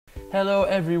Hello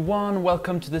everyone,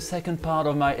 welcome to the second part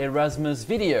of my Erasmus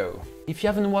video. If you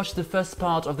haven't watched the first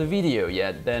part of the video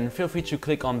yet, then feel free to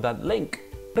click on that link.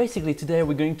 Basically today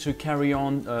we're going to carry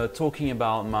on talking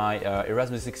about my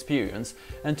Erasmus experience,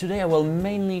 and today I will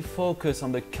mainly focus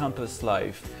on the campus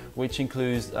life, which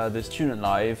includes the student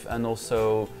life and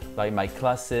also like my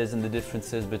classes and the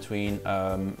differences between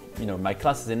my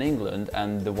classes in England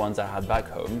and the ones I had back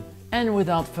home. And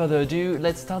without further ado,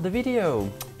 let's start the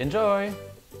video. Enjoy!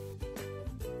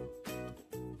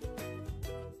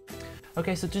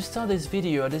 Okay, so to start this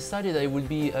video, I decided that it would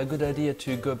be a good idea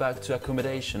to go back to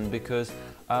accommodation because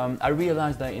I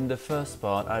realized that in the first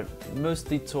part I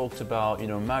mostly talked about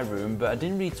my room, but I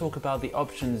didn't really talk about the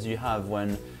options you have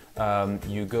when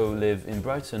you go live in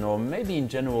Brighton or maybe in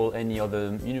general any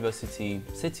other university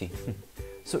city.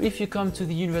 So if you come to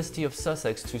the University of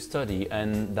Sussex to study,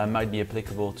 and that might be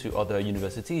applicable to other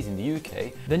universities in the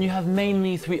UK, then you have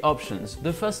mainly three options.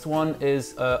 The first one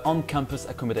is on-campus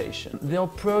accommodation. There are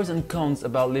pros and cons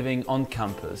about living on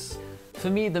campus.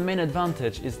 For me, the main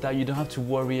advantage is that you don't have to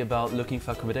worry about looking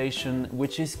for accommodation,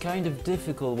 which is kind of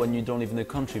difficult when you don't live in the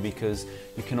country because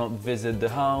you cannot visit the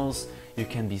house, you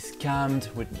can be scammed,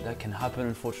 that can happen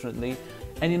unfortunately.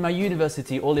 And in my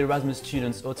university, all Erasmus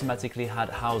students automatically had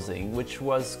housing, which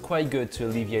was quite good to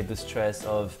alleviate the stress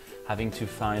of having to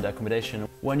find accommodation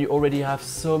when you already have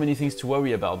so many things to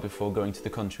worry about before going to the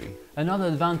country. Another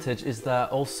advantage is that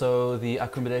also the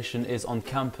accommodation is on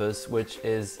campus, which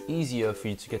is easier for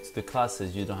you to get to the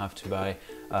classes. You don't have to buy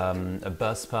a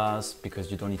bus pass because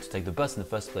you don't need to take the bus in the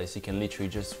first place. You can literally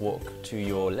just walk to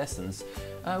your lessons,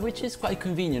 which is quite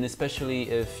convenient, especially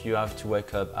if you have to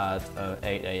wake up at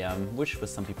 8 AM, which for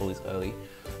some people is early,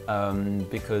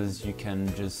 because you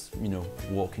can just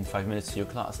walk in 5 minutes to your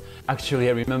class. Actually,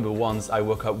 I remember once I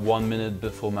woke up 1 minute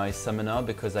before my seminar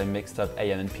because I mixed up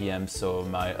AM and PM, so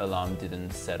my alarm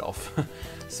didn't set off.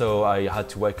 So I had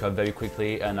to wake up very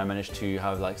quickly, and I managed to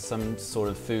have like some sort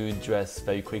of food, dress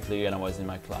very quickly, and I was in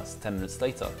my class 10 minutes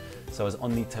later. So I was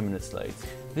only 10 minutes late.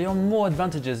 There are more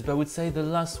advantages, but I would say the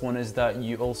last one is that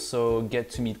you also get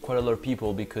to meet quite a lot of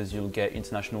people because you'll get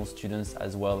international students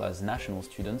as well as national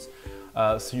students.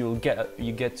 So you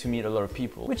get to meet a lot of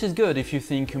people, which is good if you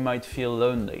think you might feel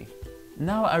lonely.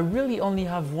 Now, I really only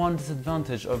have one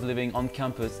disadvantage of living on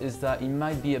campus, is that it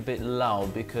might be a bit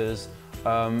loud because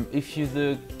if you're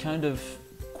the kind of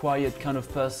quiet kind of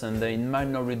person, then it might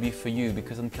not really be for you,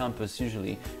 because on campus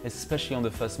usually, especially on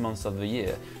the first months of the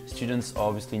year, students are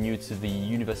obviously new to the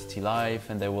university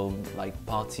life and they will like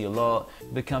party a lot.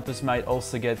 The campus might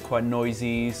also get quite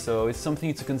noisy, so it's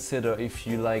something to consider if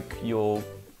you like your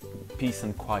peace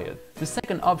and quiet. The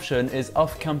second option is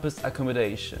off-campus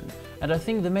accommodation, and I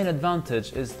think the main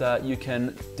advantage is that you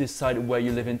can decide where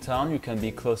you live in town. You can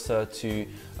be closer to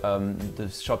the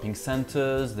shopping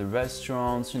centres, the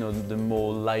restaurants, the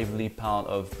more lively part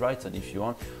of Brighton if you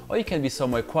want, or you can be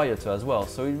somewhere quieter as well,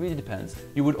 so it really depends.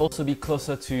 You would also be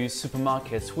closer to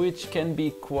supermarkets, which can be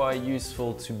quite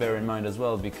useful to bear in mind as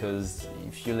well, because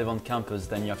if you live on campus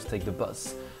then you have to take the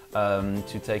bus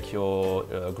to take your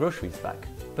groceries back.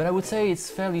 But I would say it's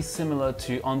fairly similar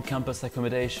to on-campus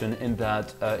accommodation in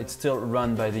that it's still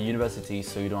run by the university,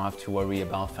 so you don't have to worry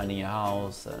about finding a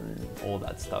house and all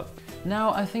that stuff.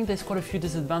 Now, I think there's quite a few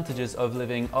disadvantages of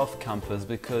living off-campus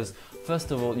because,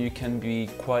 first of all, you can be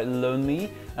quite lonely,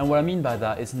 and what I mean by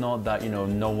that is not that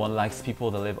no one likes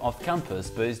people that live off-campus,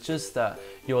 but it's just that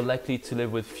you're likely to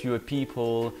live with fewer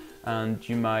people, and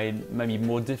you might be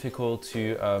more difficult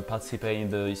to participate in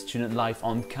the student life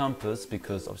on campus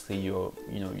because obviously you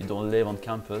don't live on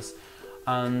campus,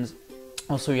 and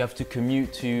also you have to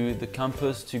commute to the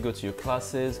campus to go to your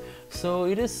classes, so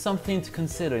it is something to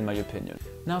consider in my opinion.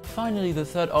 Now finally, the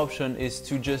third option is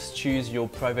to just choose your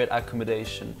private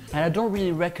accommodation, and I don't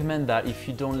really recommend that if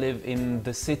you don't live in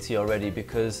the city already,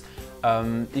 because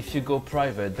if you go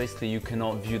private, basically you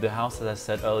cannot view the house, as I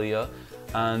said earlier,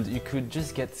 and you could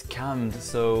just get scammed,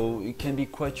 so it can be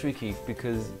quite tricky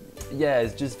because, yeah,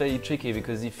 it's just very tricky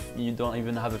because if you don't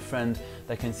even have a friend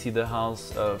that can see the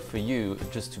house for you,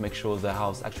 just to make sure the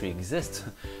house actually exists,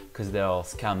 because there are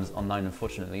scams online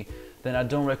unfortunately, then I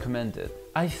don't recommend it.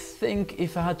 I think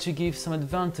if I had to give some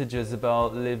advantages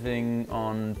about living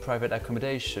on private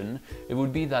accommodation, it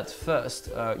would be that first,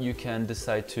 you can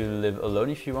decide to live alone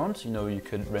if you want, you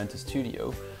could rent a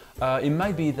studio. It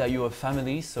might be that you're a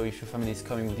family, so if your family is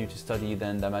coming with you to study,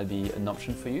 then that might be an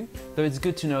option for you. Though it's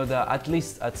good to know that at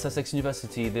least at Sussex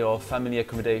University there are family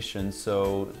accommodations,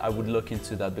 so I would look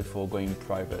into that before going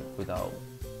private without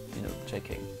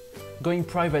checking. Going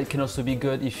private can also be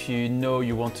good if you know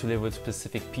you want to live with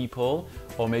specific people,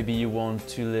 or maybe you want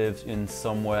to live in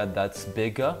somewhere that's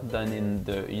bigger than in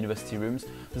the university rooms.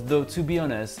 Though to be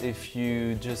honest, if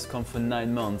you just come for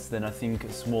 9 months, then I think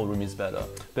a small room is better.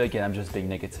 But again, I'm just being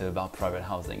negative about private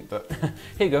housing. But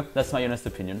here you go, that's my honest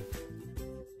opinion.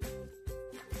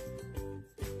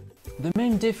 The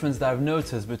main difference that I've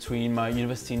noticed between my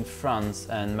university in France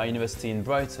and my university in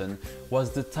Brighton was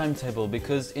the timetable,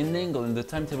 because in England the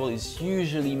timetable is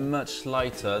usually much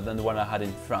lighter than the one I had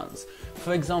in France.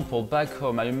 For example, back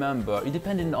home I remember, it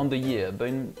depended on the year,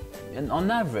 but on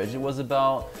average it was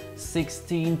about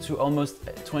 16 to almost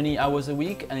 20 hours a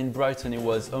week, and in Brighton it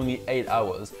was only 8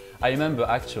 hours. I remember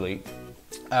actually,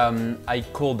 I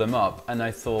called them up and I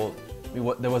thought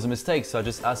there was a mistake, so I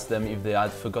just asked them if they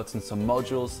had forgotten some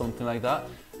modules, something like that,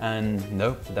 and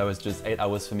no, that was just 8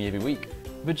 hours for me every week.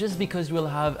 But just because you will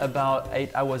have about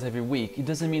 8 hours every week, it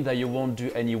doesn't mean that you won't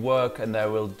do any work and that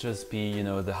will just be, you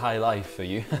know, the high life for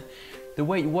you. The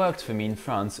way it worked for me in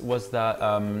France was that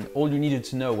all you needed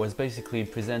to know was basically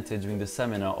presented during the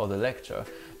seminar or the lecture.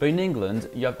 But in England,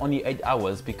 you have only 8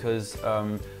 hours because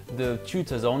the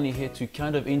tutors are only here to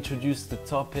kind of introduce the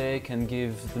topic and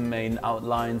give the main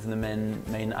outlines and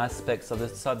the main aspects of the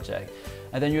subject.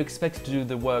 And then you're expected to do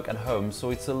the work at home, so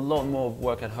it's a lot more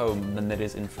work at home than it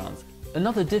is in France.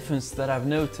 Another difference that I've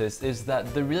noticed is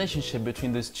that the relationship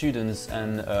between the students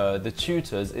and the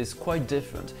tutors is quite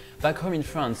different. Back home in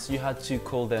France, you had to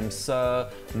call them sir,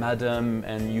 madam,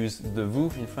 and use the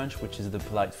vous in French, which is the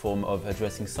polite form of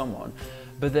addressing someone.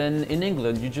 But then in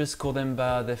England, you just call them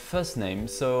by their first name,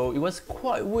 so it was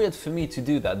quite weird for me to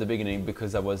do that at the beginning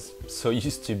because I was so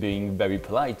used to being very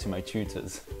polite to my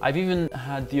tutors. I've even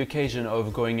had the occasion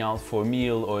of going out for a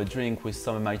meal or a drink with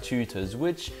some of my tutors,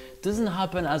 which doesn't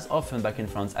happen as often back in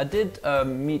France. I did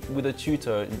meet with a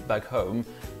tutor back home,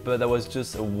 but that was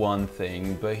just one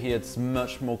thing. But here it's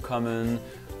much more common.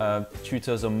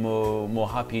 Tutors are more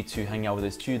happy to hang out with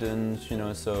their students, you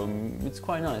know, so it's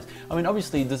quite nice. I mean,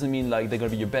 obviously it doesn't mean like they're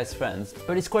gonna be your best friends,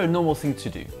 but it's quite a normal thing to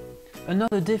do.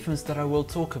 Another difference that I will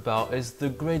talk about is the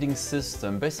grading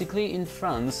system. Basically in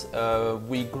France,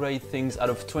 we grade things out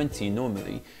of 20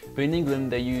 normally, but in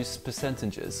England they use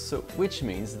percentages, so which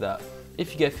means that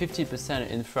if you get 50%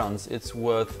 in France, it's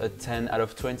worth a 10 out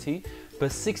of 20,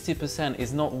 but 60%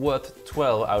 is not worth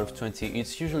 12 out of 20,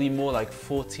 it's usually more like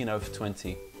 14 out of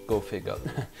 20. Go figure.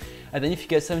 And then if you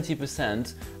get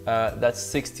 70%, that's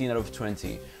 16 out of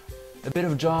 20. A bit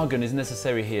of jargon is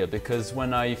necessary here because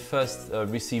when I first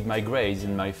received my grades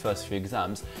in my first few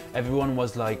exams, everyone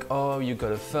was like, oh, you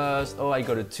got a first, oh, I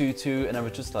got a 2-2, and I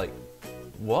was just like,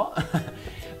 what?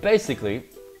 Basically,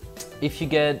 if you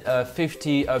get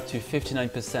 50 up to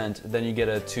 59%, then you get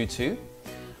a 2-2.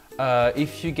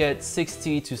 If you get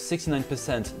 60 to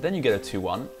 69%, then you get a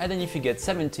 2-1, and then if you get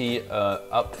 70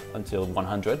 up until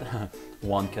 100,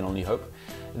 one can only hope,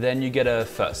 then you get a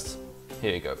first.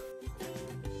 Here you go.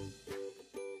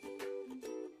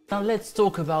 Now let's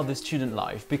talk about the student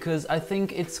life, because I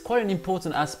think it's quite an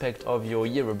important aspect of your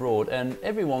year abroad and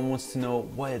everyone wants to know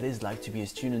what it is like to be a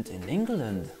student in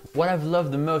England. What I've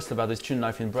loved the most about the student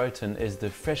life in Brighton is the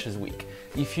Freshers Week.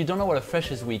 If you don't know what a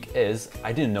Freshers Week is,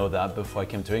 I didn't know that before I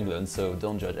came to England, so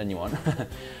don't judge anyone.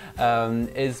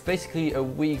 It's basically a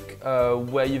week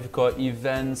where you've got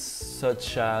events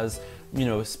such as, you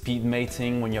know, speed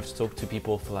mating, when you have to talk to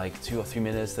people for like 2 or 3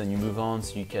 minutes, then you move on,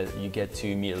 so you get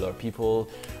to meet a lot of people.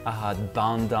 I had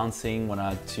band dancing when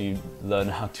I had to learn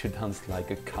how to dance like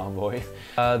a cowboy.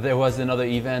 There was another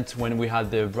event when we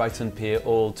had the Brighton Pier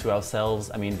all to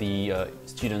ourselves, I mean the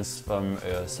students from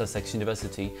Sussex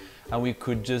University, and we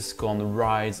could just go on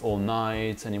rides all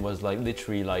night, and it was like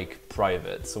literally like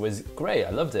private, so it was great,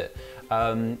 I loved it.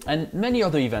 And many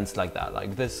other events like that,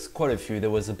 like there's quite a few. There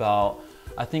was about,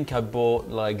 I think I bought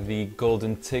like the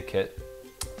golden ticket,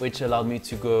 which allowed me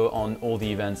to go on all the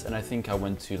events, and I think I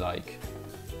went to like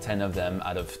 10 of them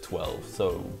out of 12,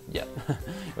 so yeah,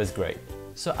 it was great.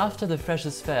 So after the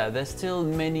Freshers Fair, there's still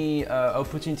many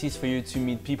opportunities for you to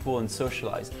meet people and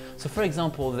socialize. So for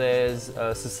example, there's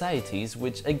societies,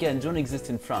 which again don't exist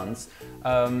in France,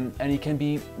 and it can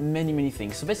be many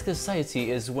things. So basically, society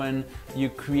is when you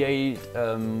create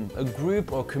a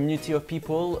group or community of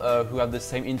people who have the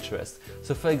same interest.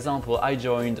 So for example, I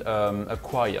joined a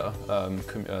choir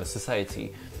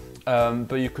society,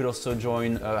 but you could also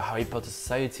join Harry Potter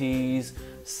societies,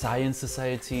 science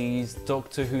societies,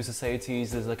 Doctor Who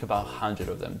societies. There's like about 100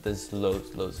 of them. There's loads.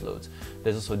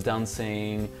 There's also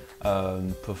dancing,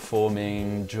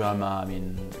 performing, drama, I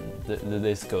mean, the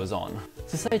list goes on.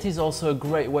 Society is also a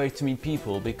great way to meet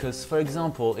people because, for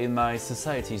example, in my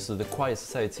society, so the choir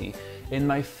society, in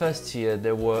my first year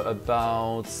there were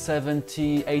about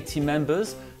 70, 80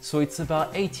 members, so it's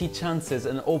about 80 chances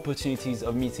and opportunities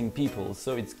of meeting people,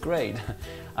 so it's great.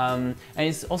 And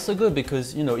it's also good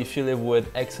because, you know, if you live with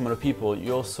X amount of people,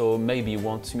 you also maybe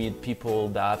want to meet people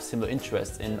that have similar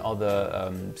interests in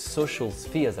other social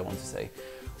spheres, I want to say.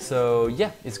 So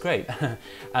yeah, it's great.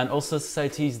 And also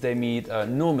societies, they meet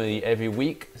normally every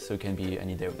week, so it can be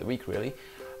any day of the week really.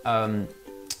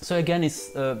 So again,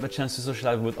 it's a chance to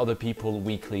socialize with other people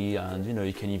weekly, and you know,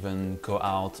 you can even go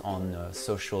out on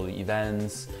social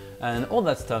events and all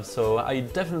that stuff. So I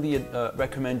definitely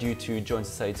recommend you to join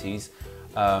societies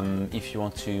if you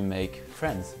want to make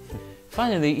friends.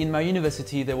 Finally, in my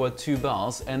university there were 2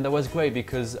 bars, and that was great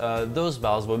because those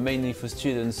bars were mainly for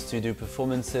students to do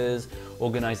performances,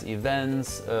 organize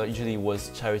events, usually it was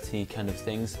charity kind of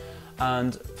things.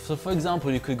 And so, for example,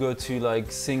 you could go to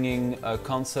like singing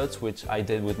concerts, which I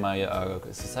did with my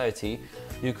society.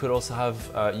 You could also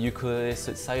have ukulele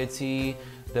society.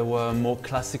 There were more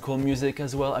classical music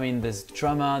as well. I mean, there's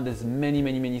drama, there's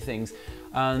many things.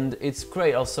 And it's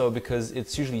great also because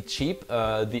it's usually cheap.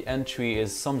 The entry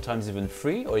is sometimes even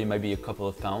free, or it might be a couple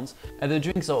of pounds. And the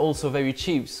drinks are also very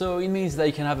cheap, so it means that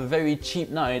you can have a very cheap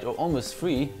night, or almost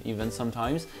free even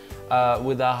sometimes,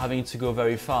 without having to go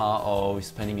very far or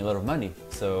spending a lot of money.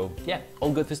 So yeah,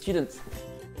 all good for students.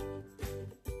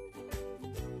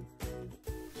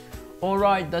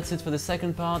 Alright, that's it for the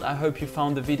second part. I hope you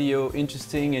found the video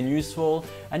interesting and useful.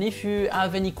 And if you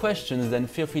have any questions, then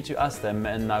feel free to ask them,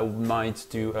 and I might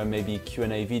do a maybe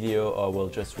Q&A video, or will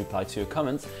just reply to your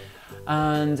comments.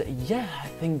 And yeah, I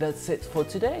think that's it for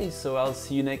today. So I'll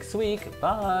see you next week.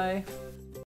 Bye!